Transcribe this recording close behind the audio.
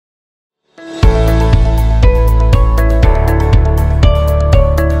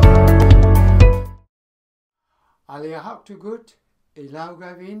Kugluktuk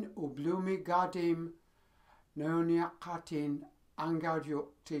ilawgavin ublumi gadim noniakatin angajuk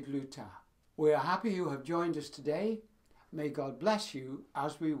tigluta. We are happy you have joined us today. May God bless you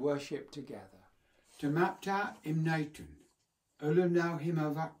as we worship together. Tamapta imnaitun, ulumnau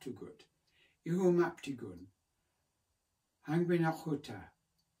himavaktugut, ihumaptigun, hangwinachuta,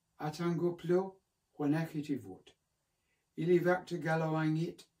 atanguplo, hunekitivut, ilivakta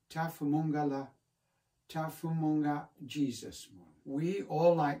galawangit, tafumungala, tafumunga Jesus. We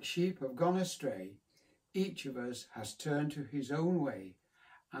all like sheep have gone astray. Each of us has turned to his own way,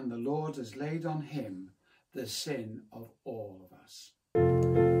 and the Lord has laid on him the sin of all of us.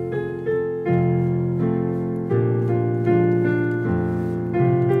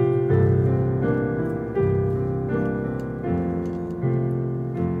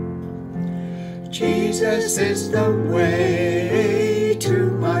 Jesus is the way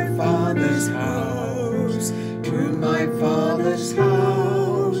to my Father's house, to my Father's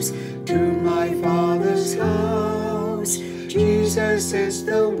house, to my Father's house. Jesus is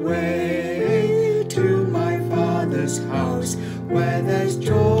the way to my Father's house, where there's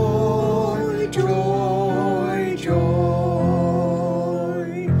joy, joy, joy.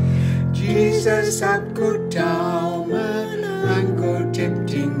 Jesus ab good daumen, and good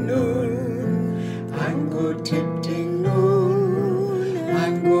tipting noon, and good tipting noon,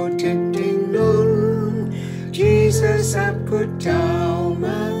 and good tipting noon. Jesus ab good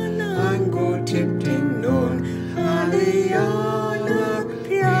daumen, and good tipting noon. Aliana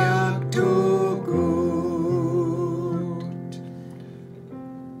piak to good.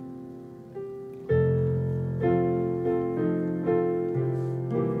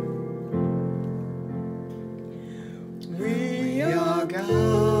 We are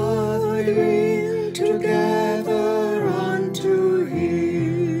gathering together unto Him.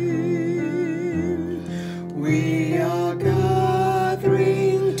 We are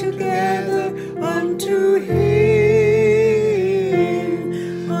gathering together unto Him.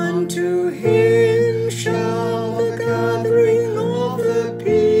 Unto Him shall the gathering of the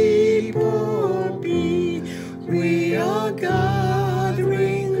people be. We are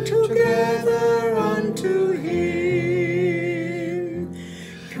gathering together unto Him.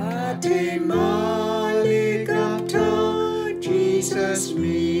 Katimaligapta Jesus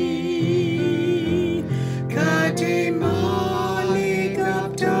me.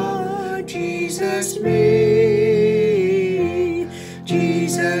 Katimaligapta Jesus me.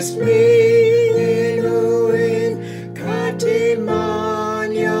 Jesus me inuin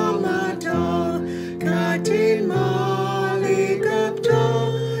katimanyamata. Katimaligapta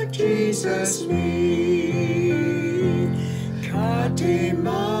Jesus me.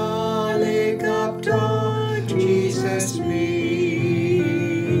 Katimaligapta Jesus me.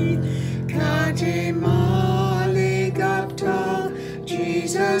 Katimaligapta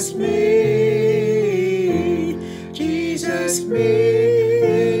Jesus me. Jesus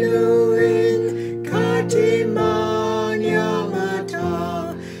me inuin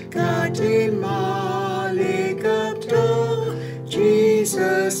katimanyamata. Katimaligapta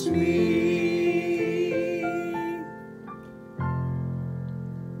Jesus me.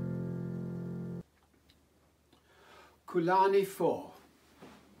 Kulani 4.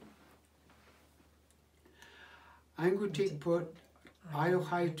 Angutik put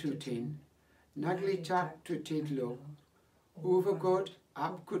ayuhai tutin, naglitak tutidlo, uvagot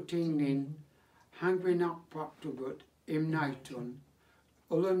abkutingnin, hangwinak praktugut imnaitun,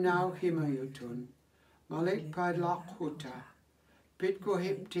 ulumnau himayutun, malik padlak huta, pitko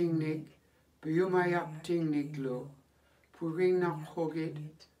hiptingnik, biyumayak tingniklo, puringnak hogit,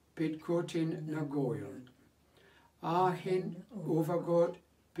 pitkotin nagoyon. Ahin uvagot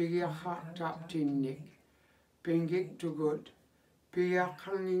pigyachak taptingnik, pingik tugut,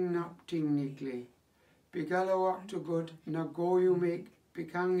 pigyakanging naptingnikli, pigalawak tugut nagoyumik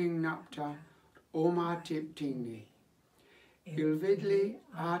pikanging napta oma tiptingni. Ilvidli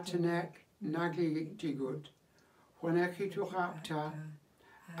atanek nagligik tigut, whenekitukapta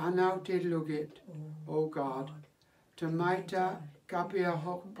anauted lugit, O God, tamaita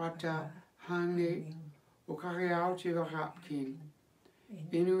kapiahok prata hangi ukariauti vakapkin.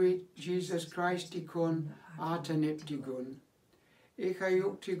 Inuit Jesus Christ ikon ataniptigun.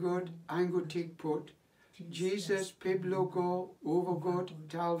 Ikayuktigut angutik put. Jesus piblogo uvagot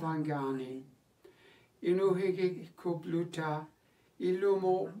talvangani. Inuhigik kubluta.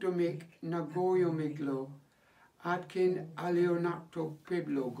 Ilumokdomik nagoyomiglo. Atkin alionaktok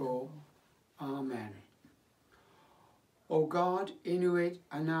piblogo. Amen. O God, inuit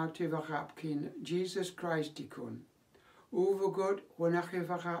anautivakapkin Jesus Christ ikun. Uvagot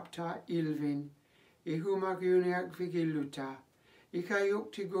wanachivakapta ilvin. ihumaguniak vigiluta,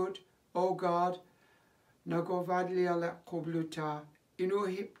 ikayuktigut, O God, nagovadlialek kubluta,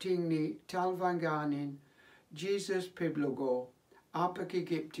 inuhiptingni talvanganin, Jesus piblogo,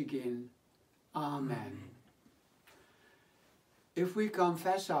 apakigiptigin. Amen. If we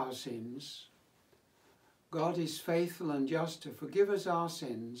confess our sins, God is faithful and just to forgive us our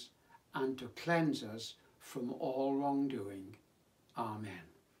sins and to cleanse us from all wrongdoing. Amen.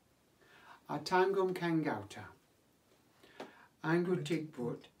 Atangum kangauta.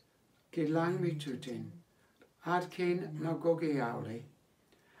 Angutikput, kidlang mitutin, adkin nagogiauli,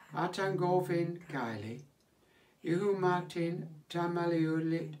 atangovin kaili, ihumatin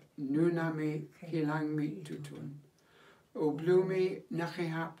tamaliulit nunami kilang mitutun, oblumi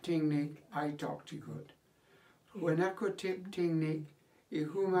nachihaptingnik aitoktikut, wenakotiptingnik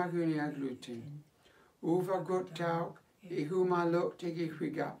ihumaguniaglutin, uvagotauk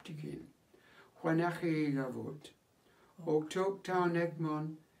ihumaloktigihwigaptikin, wenachigavut, Oktok town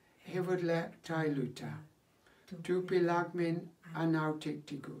egmon, hevudlek tailuta, tupilagmin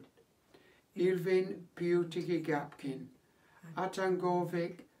anautiktigut, ilvin piutigigapkin,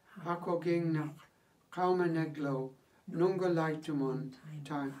 atangovik hakogingnak, kaumaneglo, nungalaitumon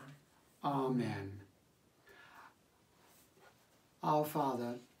time. Amen. Our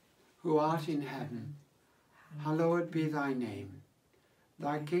Father, who art in heaven, hallowed be thy name.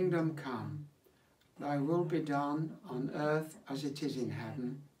 Thy kingdom come. Thy will be done on earth as it is in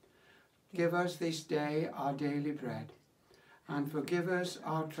heaven. Give us this day our daily bread, and forgive us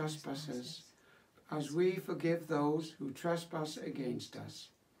our trespasses, as we forgive those who trespass against us.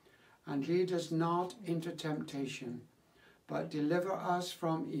 And lead us not into temptation, but deliver us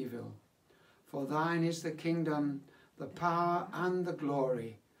from evil. For thine is the kingdom, the power and the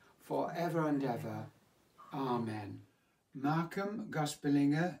glory, for ever and ever. Amen. Markham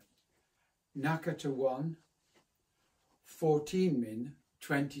Gospelinga Nakata 1, 14 min,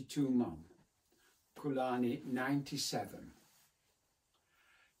 22 mum. Kulani 97.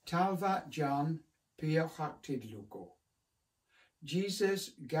 Talva John Piochaktidlugo.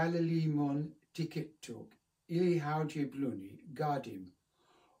 Jesus Galilee mon tikittuk, ili hauji bluni, gardim,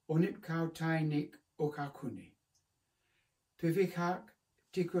 onip kautainik okakuni. Pivikak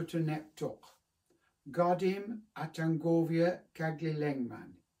tikutuneptok, gardim atangovia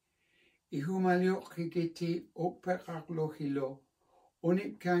kaglilengman. Ihumaliok higiti okpekaklohilo,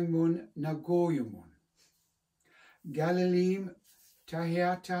 onip kangmun nagoyumon. Galileem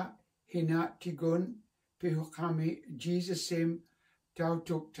tahiata hinatigun pihukami Jesusim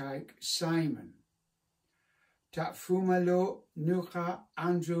tautuktaik Simon. Tatfumalo nuka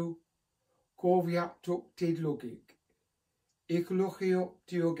Andrew koviaktuk tidlogik. Iklochiok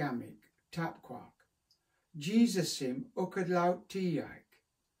tiogamik tapquak. Jesusim ukadlaut tiyak.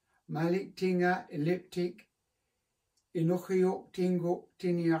 Malik tinga elliptic, inochiok tingo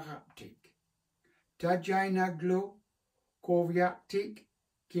tiniaraptic. Tajainaglo, koviactic,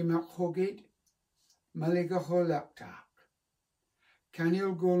 kimakhogit, maligaholaktak.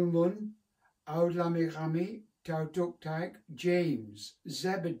 Kanil gulmun, audlamirami, tautuktak, James,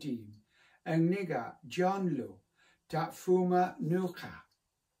 Zebedee, Angniga, Johnlo, tatfuma nuka.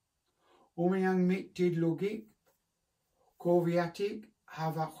 Umiang mittid logik, koviatic,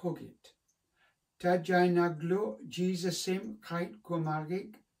 Havachogit. Tajainaglo, Jesusim, Kait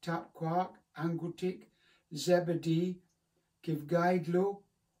Komagik, Tapquak, Angutik, Zebedee, Kivgaidlo,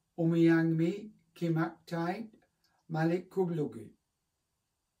 Umiangmi, Kimaktait, Malik Kugluktuk.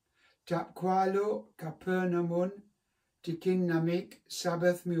 Tapqualo, Capernaum, Tikinnamik,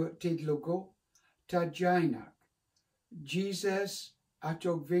 Sabbath Muatidlogo, Tajainak. Jesus,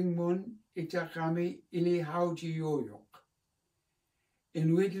 Atogvingmun, Itakami, Ili Hauji Yoyok.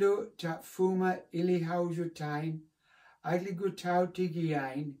 In widlo tatfuma ili haujutain, agligutau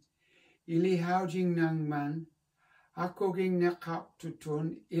tigiain, ili haujing nangman, akoging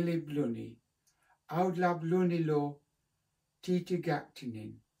nakaptutun ili bluni, audla blunilo,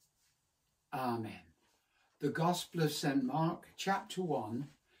 titigaktinin. Amen. The Gospel of St. Mark, chapter 1,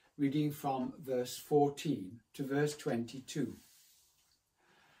 reading from verse 14 to verse 22.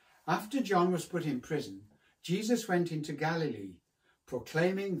 After John was put in prison, Jesus went into Galilee,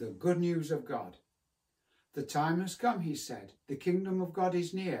 proclaiming the good news of God. The time has come, he said. The kingdom of God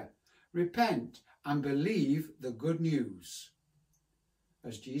is near. Repent and believe the good news.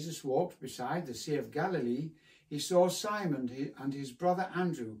 As Jesus walked beside the Sea of Galilee, he saw Simon and his brother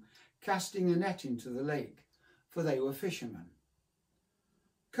Andrew casting a net into the lake, for they were fishermen.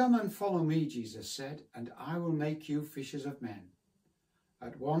 Come and follow me, Jesus said, and I will make you fishers of men.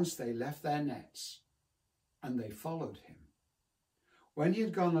 At once they left their nets, and they followed him. When he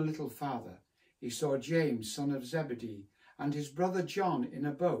had gone a little farther, he saw James, son of Zebedee, and his brother John in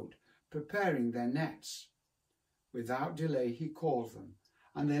a boat, preparing their nets. Without delay he called them,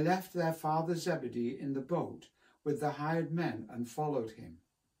 and they left their father Zebedee in the boat with the hired men and followed him.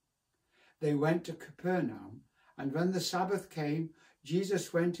 They went to Capernaum, and when the Sabbath came,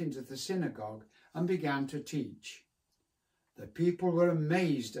 Jesus went into the synagogue and began to teach. The people were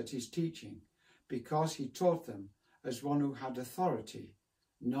amazed at his teaching, because he taught them as one who had authority,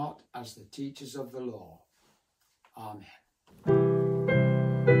 not as the teachers of the law. Amen.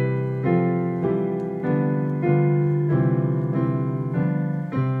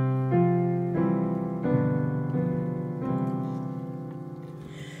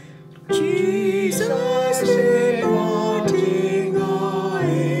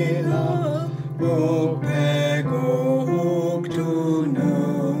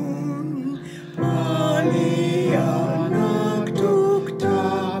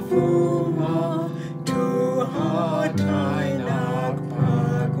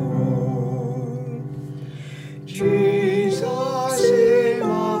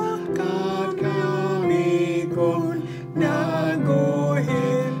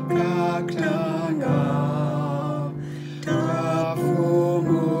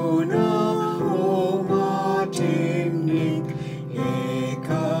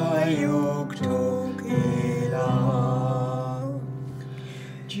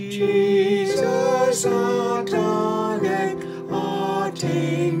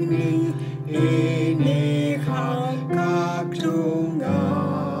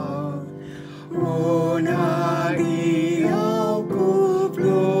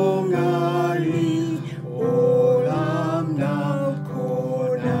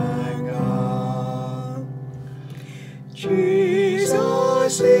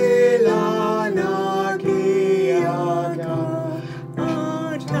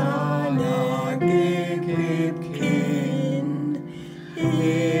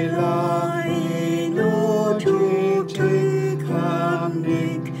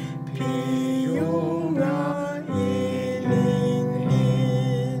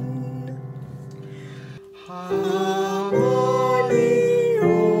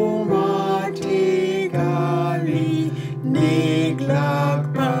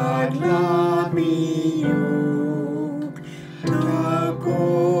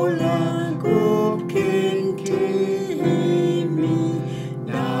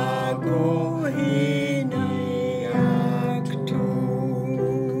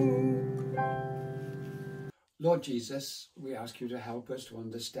 Lord Jesus, we ask you to help us to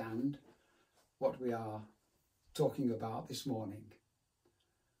understand what we are talking about this morning.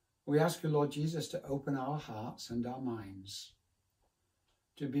 We ask you, Lord Jesus, to open our hearts and our minds,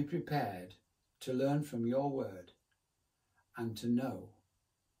 to be prepared to learn from your word and to know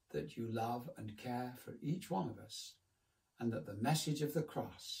that you love and care for each one of us, and that the message of the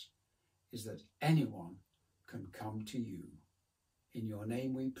cross is that anyone can come to you. In your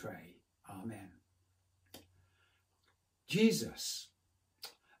name we pray. Amen. Jesus,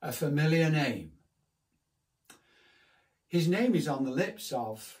 a familiar name. His name is on the lips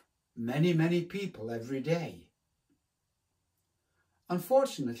of many, many people every day.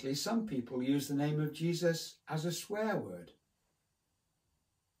 Unfortunately, some people use the name of Jesus as a swear word.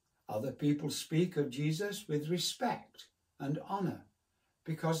 Other people speak of Jesus with respect and honour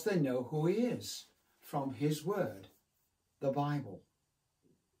because they know who he is from his word, the Bible.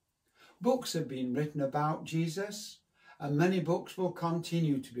 Books have been written about Jesus, and many books will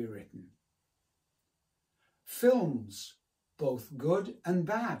continue to be written. Films, both good and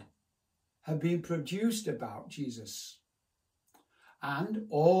bad, have been produced about Jesus. And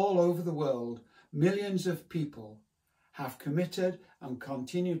all over the world, millions of people have committed and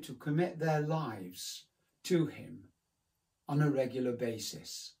continue to commit their lives to him on a regular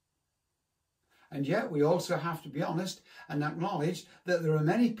basis. And yet we also have to be honest and acknowledge that there are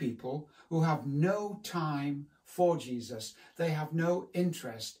many people who have no time for Jesus. They have no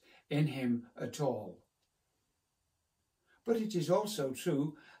interest in him at all. But it is also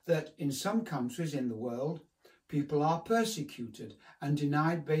true that in some countries in the world, people are persecuted and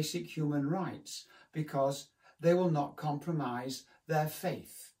denied basic human rights because they will not compromise their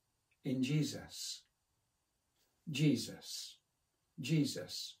faith in Jesus. Jesus,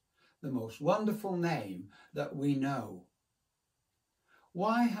 Jesus, the most wonderful name that we know.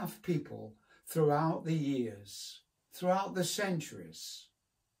 Why have people throughout the years, throughout the centuries,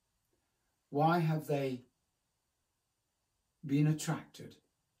 why have they been attracted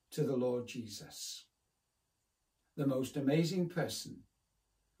to the Lord Jesus, the most amazing person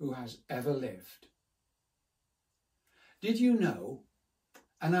who has ever lived? Did you know,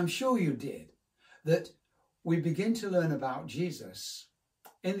 and I'm sure you did, that we begin to learn about Jesus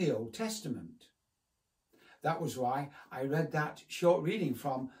in the Old Testament. That was why I read that short reading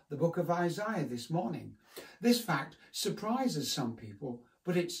from the book of Isaiah this morning. This fact surprises some people,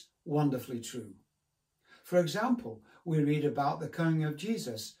 but it's wonderfully true. For example, we read about the coming of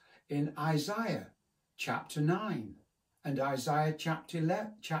Jesus in Isaiah chapter 9 and Isaiah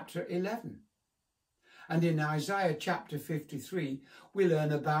chapter 11. And in Isaiah chapter 53, we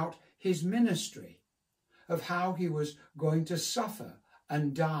learn about his ministry, of how he was going to suffer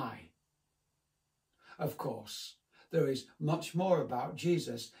and die. Of course, there is much more about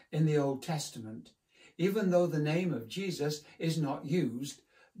Jesus in the Old Testament. Even though the name of Jesus is not used,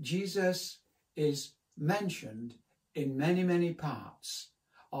 Jesus is mentioned in many, many parts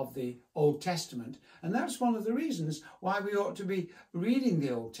of the Old Testament. And that's one of the reasons why we ought to be reading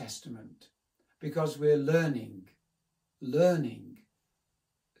the Old Testament, because we're learning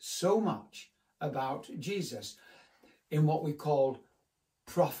so much about Jesus in what we call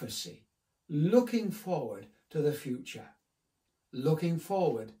prophecy, looking forward to the future, looking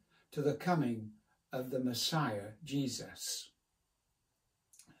forward to the coming of the Messiah, Jesus.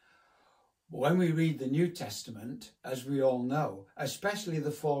 When we read the New Testament, as we all know, especially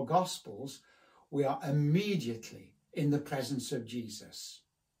the four Gospels, we are immediately in the presence of Jesus.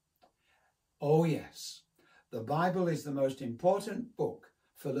 Oh yes, the Bible is the most important book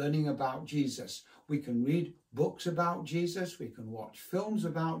for learning about Jesus. We can read books about Jesus, we can watch films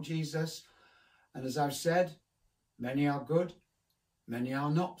about Jesus, and as I've said, many are good, many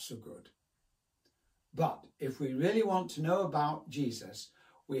are not so good. But if we really want to know about Jesus,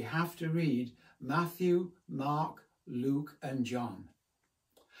 we have to read Matthew, Mark, Luke and John.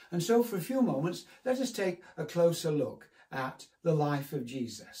 And so for a few moments, let us take a closer look at the life of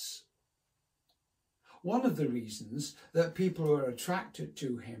Jesus. One of the reasons that people were attracted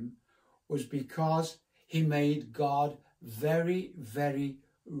to him was because he made God very, very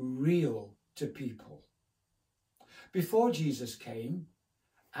real to people. Before Jesus came,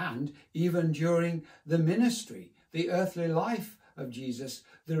 and even during the ministry, the earthly life of Jesus,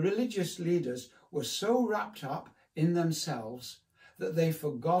 the religious leaders were so wrapped up in themselves that they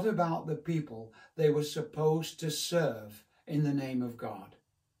forgot about the people they were supposed to serve in the name of God.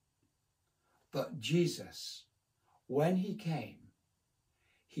 But Jesus, when he came,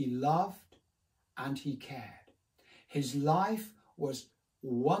 he loved and he cared. His life was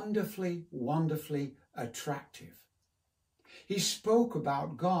wonderfully, wonderfully attractive. He spoke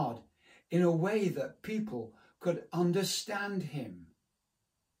about God in a way that people could understand him.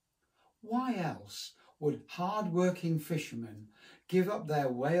 Why else would hard-working fishermen give up their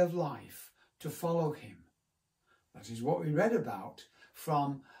way of life to follow him? That is what we read about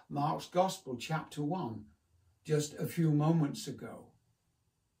from Mark's Gospel, chapter 1, just a few moments ago.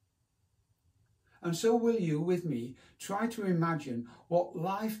 And so will you, with me, try to imagine what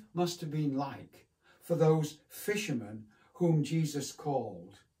life must have been like for those fishermen whom Jesus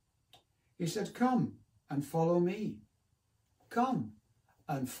called. He said, "Come and follow me. Come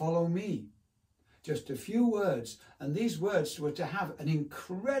and follow me." Just a few words, and these words were to have an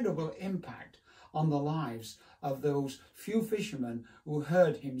incredible impact on the lives of those few fishermen who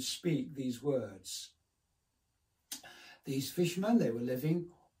heard him speak these words. These fishermen, they were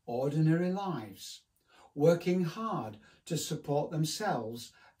living ordinary lives, working hard to support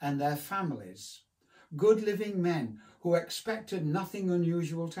themselves and their families. Good living men who expected nothing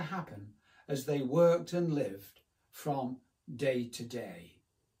unusual to happen as they worked and lived from day to day.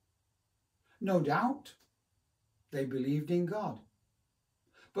 No doubt, they believed in God.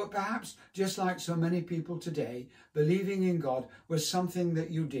 But perhaps, just like so many people today, believing in God was something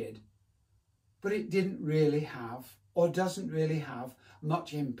that you did, but it didn't really have, or doesn't really have,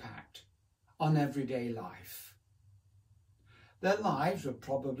 much impact on everyday life. Their lives were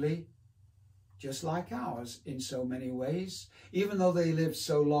probably just like ours in so many ways, even though they lived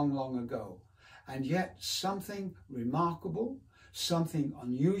so long, long ago. And yet something remarkable, something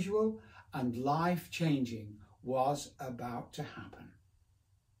unusual and life-changing was about to happen.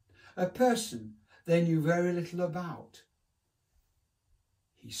 A person they knew very little about.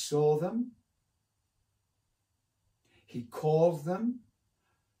 He saw them. He called them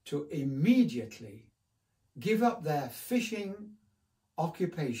to immediately give up their fishing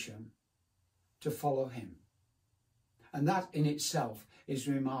occupation to follow him. And that in itself is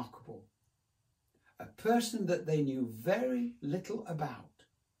remarkable. A person that they knew very little about.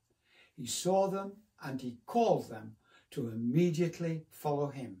 He saw them and he called them to immediately follow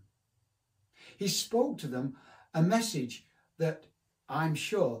him. He spoke to them a message that I'm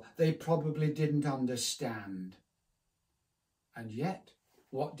sure they probably didn't understand. And yet,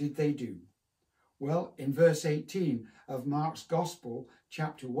 what did they do? Well, in verse 18 of Mark's Gospel,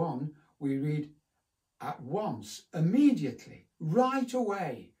 chapter 1, we read, at once, immediately, right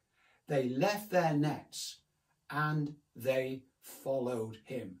away, they left their nets and they followed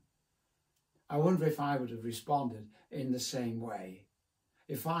him. I wonder if I would have responded in the same way.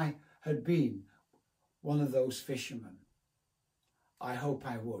 If I had been one of those fishermen, I hope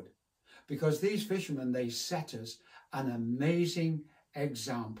I would. Because these fishermen, they set us an amazing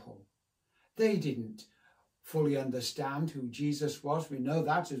example. They didn't fully understand who Jesus was. We know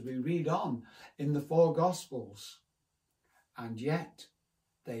that as we read on in the 4 Gospels. And yet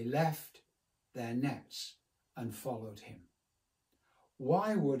they left their nets and followed him.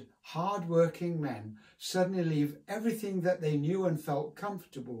 Why would hard-working men suddenly leave everything that they knew and felt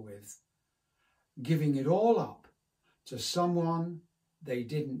comfortable with, giving it all up to someone they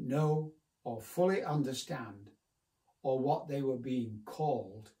didn't know or fully understand, or what they were being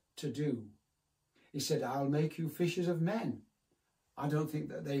called to do? He said, I'll make you fishers of men. I don't think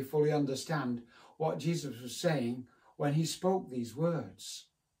that they fully understand what Jesus was saying when he spoke these words.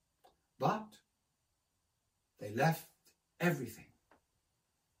 But they left everything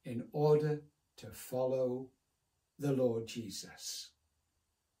in order to follow the Lord Jesus.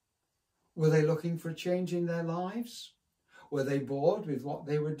 Were they looking for a change in their lives? Were they bored with what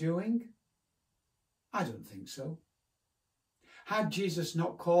they were doing? I don't think so. Had Jesus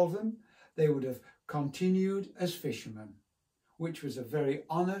not called them, they would have continued as fishermen, which was a very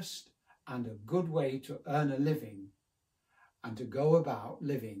honest and a good way to earn a living and to go about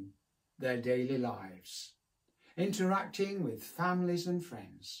living their daily lives, interacting with families and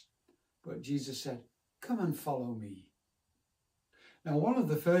friends. But Jesus said, come and follow me. Now, one of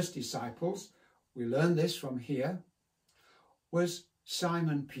the first disciples, we learn this from here, was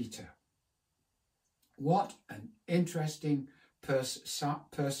Simon Peter. What an interesting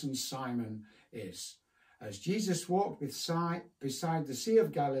person Simon is. As Jesus walked beside the Sea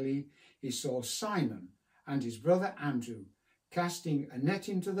of Galilee, he saw Simon and his brother Andrew casting a net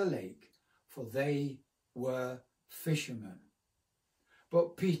into the lake, for they were fishermen.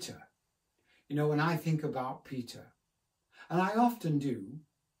 But Peter, you know, when I think about Peter, and I often do,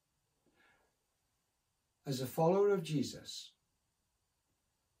 as a follower of Jesus,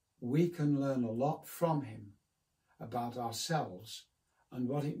 we can learn a lot from him about ourselves and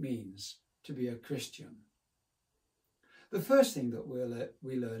what it means to be a Christian. The first thing that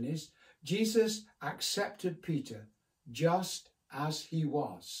we learn is Jesus accepted Peter just as he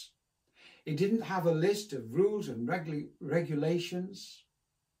was. He didn't have a list of rules and regulations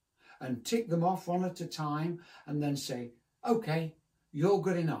and tick them off one at a time and then say, okay, you're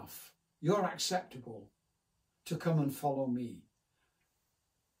good enough, you're acceptable to come and follow me.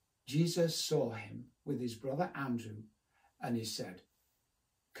 Jesus saw him with his brother Andrew and he said,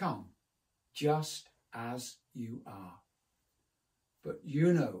 come, just as you are. But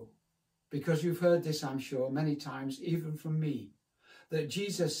you know, because you've heard this, I'm sure, many times, even from me, that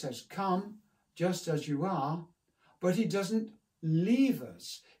Jesus says, come just as you are, but he doesn't leave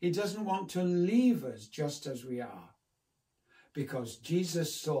us. He doesn't want to leave us just as we are, because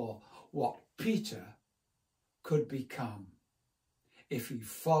Jesus saw what Peter could become if he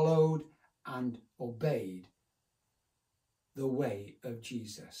followed and obeyed the way of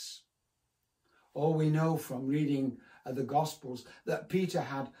Jesus. Oh, we know from reading the Gospels that Peter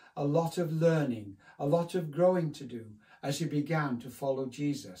had a lot of learning, a lot of growing to do as he began to follow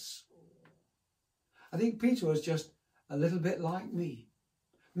Jesus. I think Peter was just a little bit like me,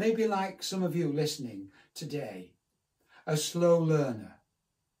 maybe like some of you listening today, a slow learner.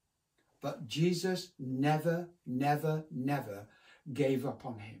 But Jesus never, never, never gave up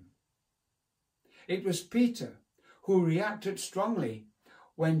on him. It was Peter who reacted strongly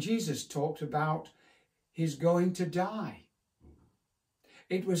when Jesus talked about his going to die.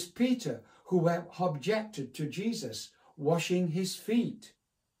 It was Peter who objected to Jesus washing his feet.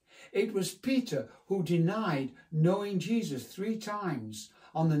 It was Peter who denied knowing Jesus 3 times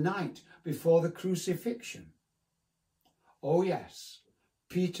on the night before the crucifixion. Oh yes,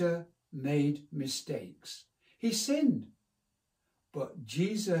 Peter made mistakes. He sinned. But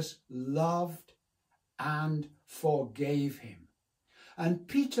Jesus loved and forgave him. And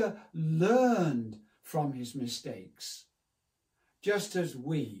Peter learned from his mistakes, just as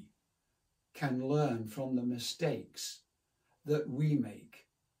we can learn from the mistakes that we make.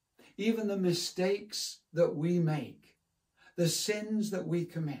 Even the mistakes that we make, the sins that we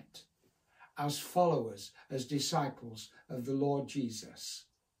commit as followers, as disciples of the Lord Jesus.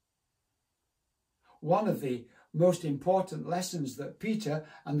 One of the most important lessons that Peter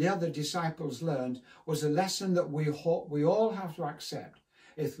and the other disciples learned was a lesson that we all have to accept.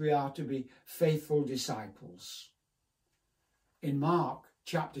 if we are to be faithful disciples. In Mark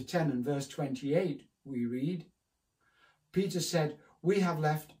chapter 10 and verse 28, we read, Peter said, "We have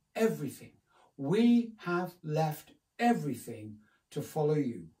left everything. We have left everything to follow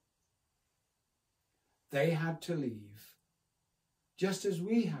you." They had to leave, just as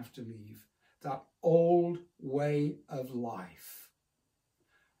we have to leave that old way of life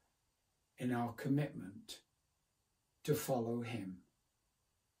in our commitment to follow him.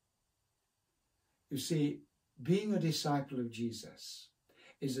 You see, being a disciple of Jesus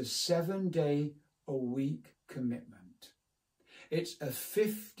is a 7-day-a-week commitment. It's a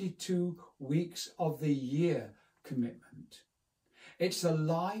 52 weeks of the year commitment. It's a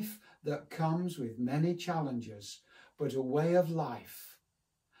life that comes with many challenges, but a way of life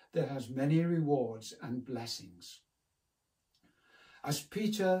that has many rewards and blessings. As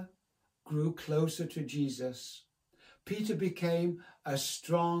Peter grew closer to Jesus, Peter became a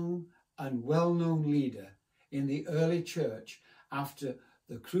strong and well-known leader in the early church after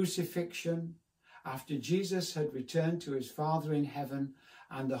the crucifixion, after Jesus had returned to his Father in heaven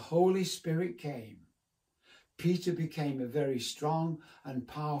and the Holy Spirit came. Peter became a very strong and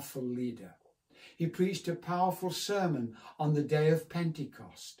powerful leader. He preached a powerful sermon on the day of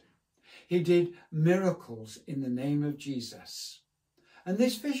Pentecost. He did miracles in the name of Jesus. And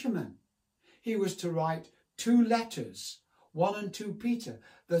this fisherman, he was to write 2 letters, 1 and 2 Peter,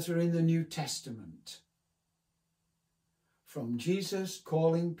 that are in the New Testament. From Jesus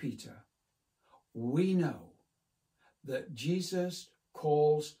calling Peter, we know that Jesus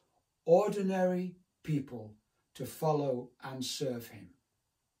calls ordinary people to follow and serve him.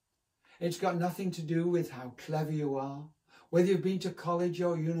 It's got nothing to do with how clever you are, whether you've been to college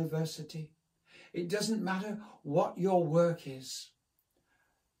or university. It doesn't matter what your work is.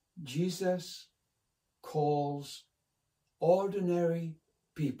 Jesus calls ordinary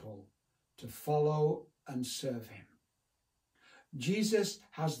people to follow and serve him. Jesus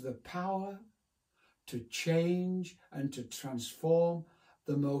has the power to change and to transform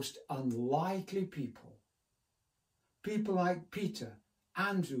the most unlikely people. People like Peter,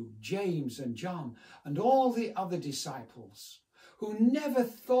 Andrew, James and John and all the other disciples who never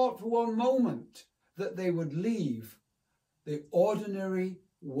thought for one moment that they would leave the ordinary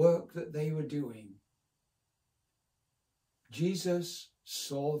work that they were doing. Jesus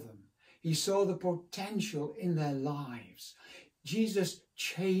saw them. He saw the potential in their lives. Jesus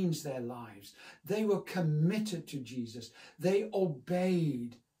changed their lives. They were committed to Jesus. They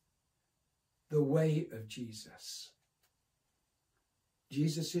obeyed the way of Jesus.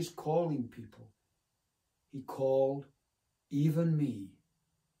 Jesus is calling people. He called even me.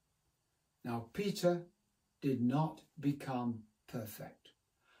 Now, Peter did not become perfect,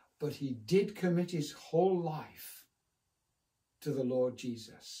 but he did commit his whole life to the Lord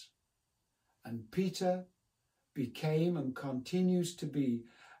Jesus. And Peter became and continues to be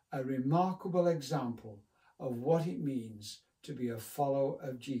a remarkable example of what it means to be a follower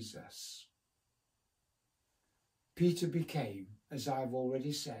of Jesus. Peter became, as I've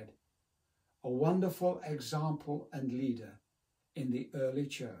already said, a wonderful example and leader in the early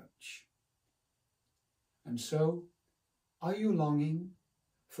church. And so, are you longing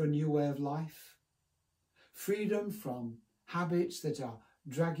for a new way of life? Freedom from habits that are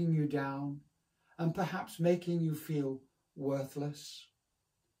dragging you down and perhaps making you feel worthless?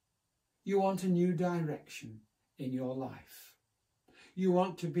 You want a new direction in your life. You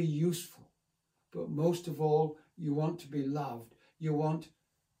want to be useful, but most of all, you want to be loved. You want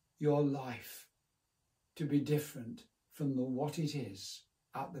your life to be different from what it is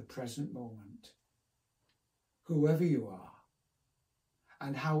at the present moment. Whoever you are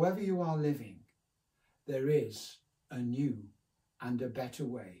and however you are living, there is a new and a better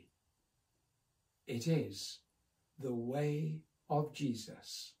way. It is the way of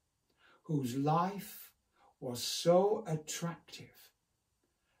Jesus, whose life was so attractive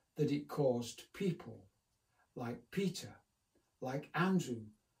that it caused people like Peter, like Andrew,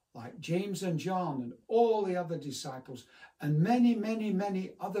 like James and John and all the other disciples and many, many,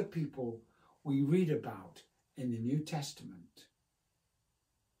 many other people we read about in the New Testament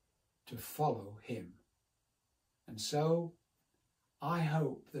to follow him. And so I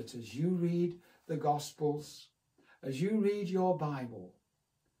hope that as you read the Gospels, as you read your Bible,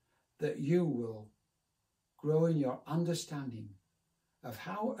 that you will grow in your understanding of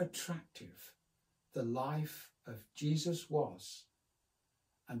how attractive the life of Jesus was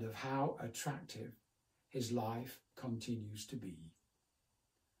and of how attractive his life continues to be.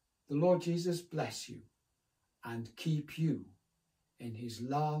 The Lord Jesus bless you and keep you in his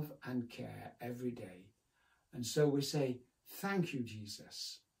love and care every day. And so we say Thank you,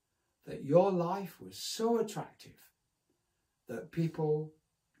 Jesus, that your life was so attractive that people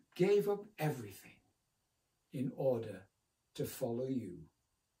gave up everything in order to follow you.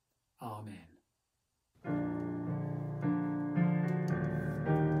 Amen.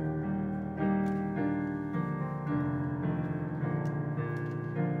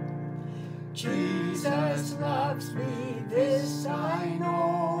 Jesus loves me, this I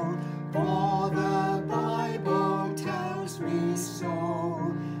know, for the Bible tells me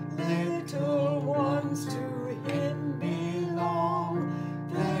so. Little ones to him belong,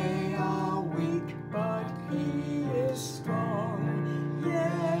 they are weak, but he is strong.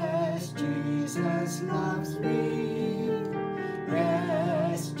 Yes, Jesus loves me.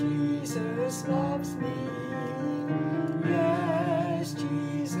 Yes, Jesus loves me. Yes,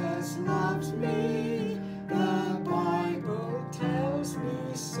 Jesus loves me. The Bible tells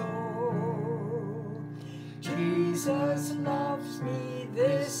me so. Jesus loves me,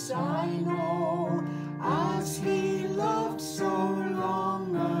 this I know, as he loved so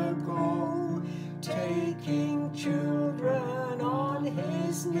long ago, taking children on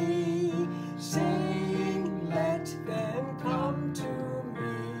his knee, saying, let them come to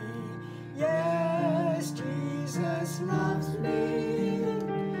me. Yes, Jesus loves me.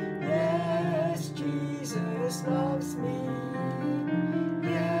 Yes, Jesus loves me.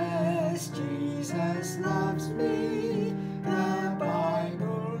 Yes, Jesus loves me. The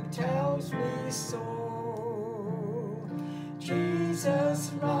Bible tells me so.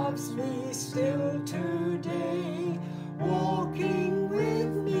 Jesus loves me still today, walking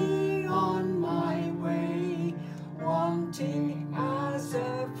with me on my way, wanting as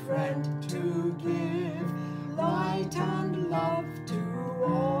a friend to give light and love to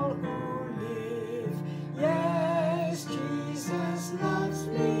all who live. Yes, Jesus loves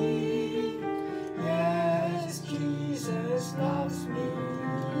me. Yes, Jesus loves me.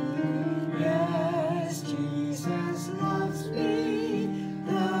 Yes, Jesus loves me.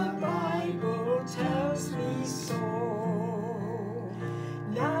 The Bible tells me so.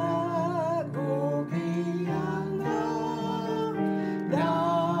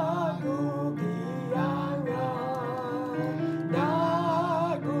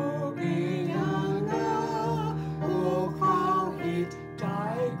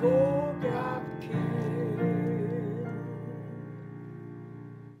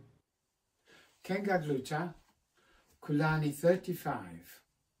 Kugluktuk, Kulani 35.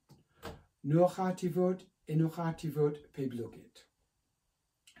 Nuchativod inuchativod peblugit.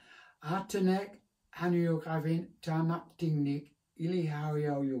 Artenek hanuogravin tamak tingnik ili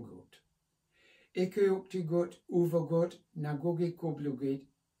hariau yogut. Ikuuktigot uvagot nagogi koblugit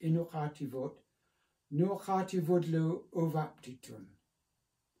inuchativod. Nuchativod lu uvaptitun.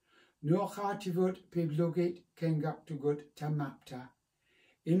 Nuchativod peblugit kengaktugot tamapta.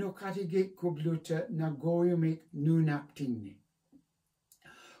 Inukatigit kubluta nagoyumik nunaptingni.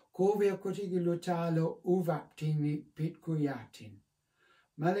 Kovia kotigilutalo uvaptingni pitkuyatin.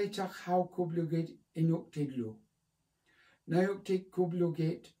 Maletak hau kublugit inuktiglu. Nayuktik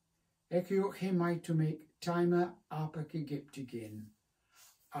kublugit ekiuk hemaitumik timer apakigiptigin.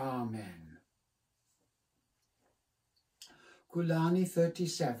 Amen. Kulani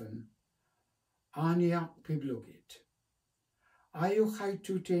 37. Aniak piblugit.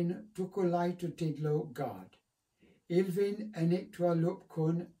 Ayuchaitutin tukulaitu God. Ilvin eniktua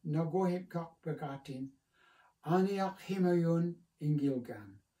lupkun nagohipkak bagatin. Aniak himayun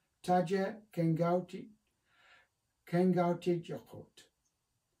ingilgan. Taja kengauti jokot.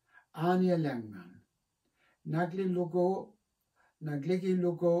 Ania langman. Nagligi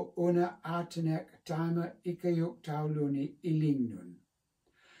lugo una artenek taima ikayuk tauluni ilingnun.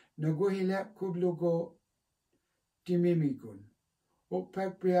 Nagohilep kublugo timimigun.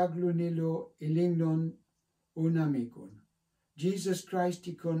 Upagpriaglunilo ilingnon unamigun. Jesus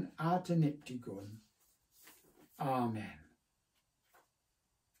Christikun arteniptigun. Amen.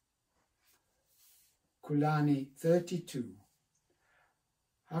 Kulani 32.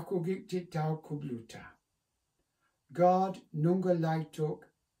 Hakugiktit tau kubluta. God nungalaitok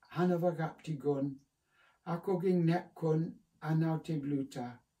hanavagaptigun. Hakuging nepkun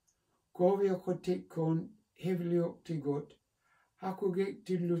anautibluta. Koviokotikun hivlioktigut. Hakugik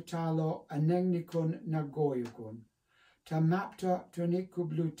tilutalo anengnikun nagoyukun. Tamapta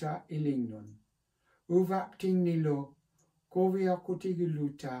tunikubluta ilingnun. Uvapting nilo,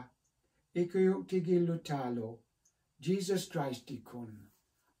 koviakotigiluta, ikayuktigilutalo, Jesus Christikun.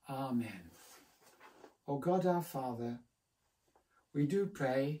 Amen. O God our Father, we do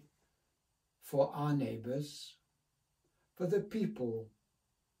pray for our neighbours, for the people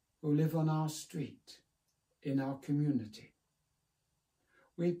who live on our street, in our community.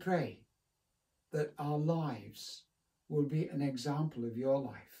 We pray that our lives will be an example of your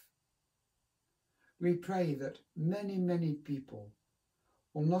life. We pray that many, many people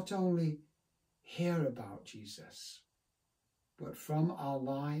will not only hear about Jesus, but from our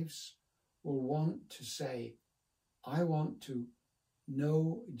lives will want to say, I want to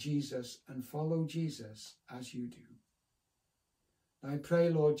know Jesus and follow Jesus as you do. I pray,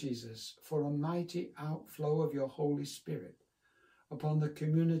 Lord Jesus, for a mighty outflow of your Holy Spirit upon the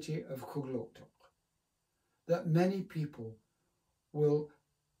community of Kugluktuk, that many people will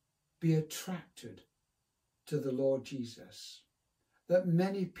be attracted to the Lord Jesus, that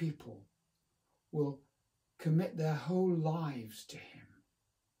many people will commit their whole lives to him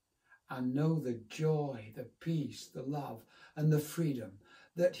and know the joy, the peace, the love and the freedom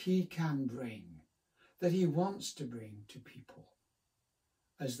that he can bring, that he wants to bring to people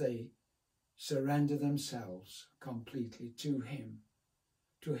as they surrender themselves completely to him,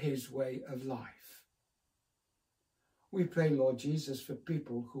 to his way of life. We pray, Lord Jesus, for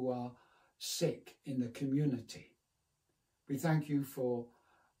people who are sick in the community. We thank you for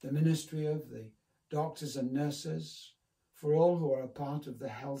the ministry of the doctors and nurses, for all who are a part of the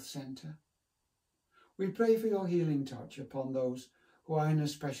health centre. We pray for your healing touch upon those who are in a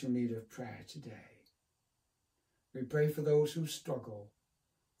special need of prayer today. We pray for those who struggle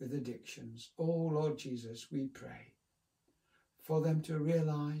with addictions. Oh, Lord Jesus, we pray for them to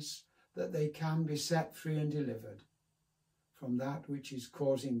realise that they can be set free and delivered from that which is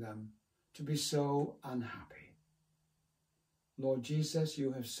causing them to be so unhappy. Lord Jesus,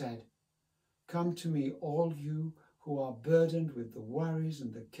 you have said, come to me, all you who are burdened with the worries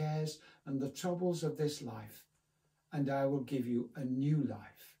and the cares and the troubles of this life, and I will give you a new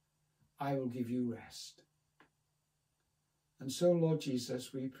life. I will give you rest. And so, Lord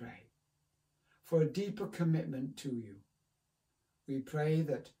Jesus, we pray for a deeper commitment to you. We pray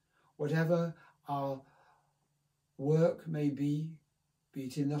that whatever our work may be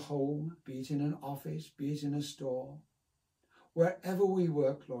it in the home, be it in an office, be it in a store, wherever we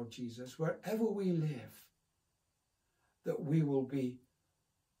work, Lord Jesus, wherever we live, that we will be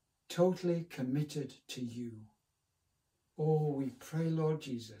totally committed to you. Oh, we pray, Lord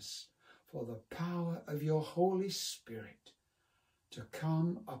Jesus, for the power of your Holy Spirit to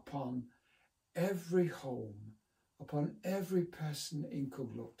come upon every home, upon every person in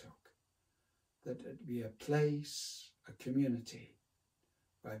Kugluktuk, that it be a place, a community,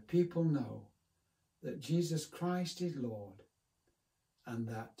 where people know that Jesus Christ is Lord and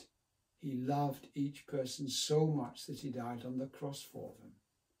that he loved each person so much that he died on the cross for them,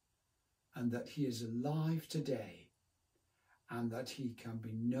 and that he is alive today, and that he can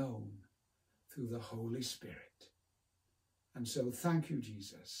be known through the Holy Spirit. And so thank you,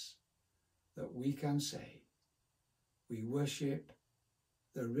 Jesus, that we can say we worship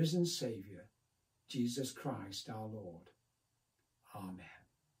the risen Saviour, Jesus Christ our Lord. Amen.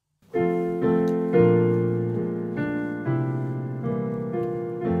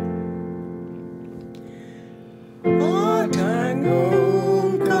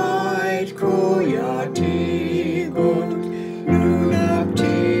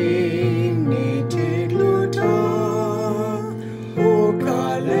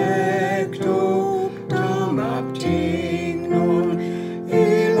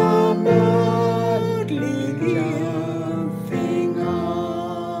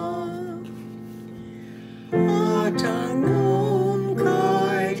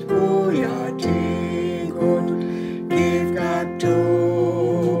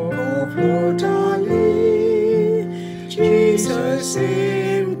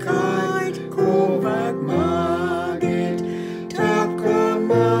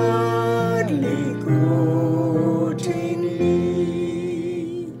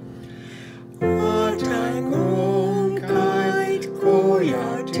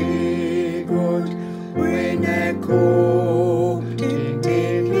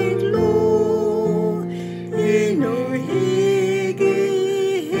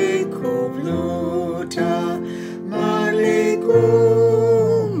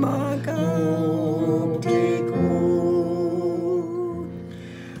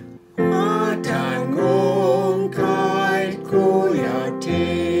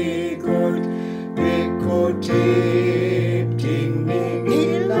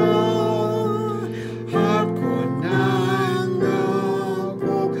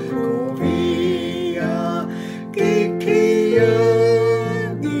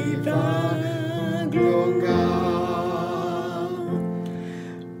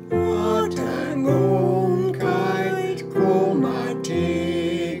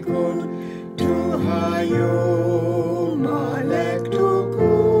 Malek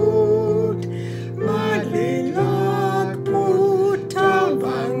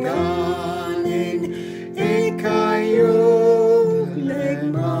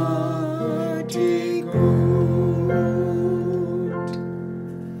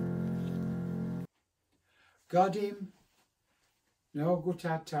Godim, no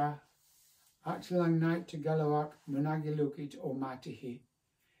gutata, Atlang night to galawak munagilukit o matihi,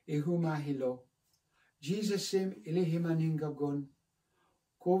 ihumahilo, Jesusim ilihimaningagun,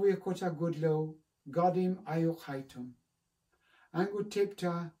 Kovi kota gudlo, Godim ayukhaitum,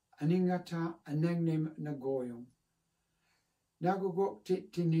 Angutipta aningata anengnim nagoyum, Nagugok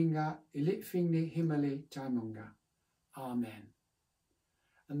tininga ilitfingni himali tamunga. Amen.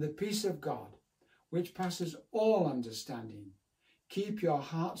 And the peace of God, which passes all understanding, keep your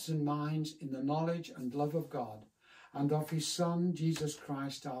hearts and minds in the knowledge and love of God and of his Son, Jesus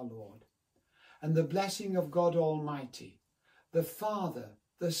Christ our Lord. And the blessing of God Almighty, the Father,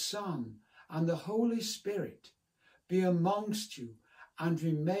 the Son, and the Holy Spirit be amongst you and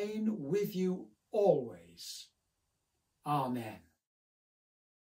remain with you always. Amen.